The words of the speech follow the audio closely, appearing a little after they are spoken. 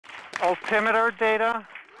altimeter data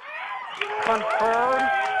confirms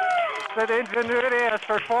that Ingenuity has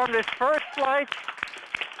performed its first flight,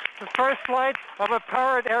 the first flight of a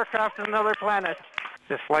powered aircraft on another planet.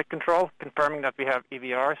 This flight control confirming that we have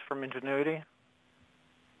EVRs from Ingenuity.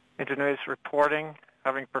 Ingenuity is reporting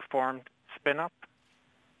having performed spin-up,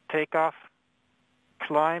 takeoff,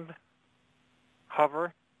 climb,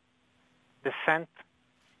 hover, descent,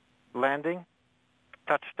 landing,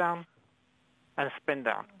 touchdown, and spin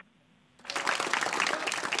down.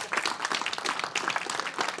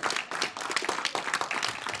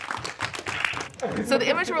 So the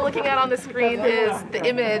image we're looking at on the screen is the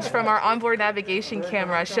image from our onboard navigation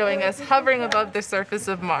camera showing us hovering above the surface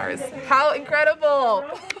of Mars. How incredible!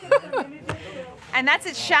 And that's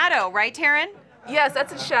its shadow, right, Taryn? Yes,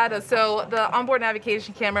 that's its shadow. So the onboard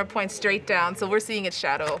navigation camera points straight down, so we're seeing its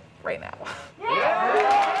shadow right now.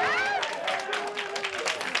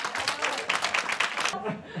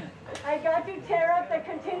 I got to tear up the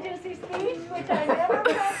contingency speech, which I never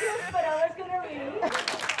practiced, but I was going to read.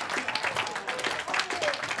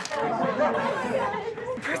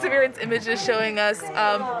 Perseverance image is showing us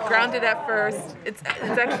grounded at first. It's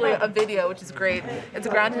actually a video, which is great. It's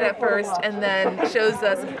grounded at first and then shows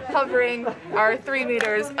us hovering our 3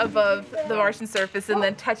 meters above the Martian surface and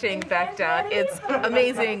then touching back down. It's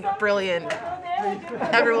amazing, brilliant.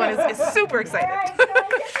 Everyone is super excited.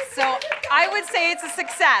 So I would say it's a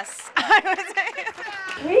success.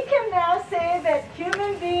 We can now say that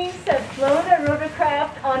human beings have flown a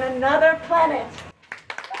rotorcraft on another planet.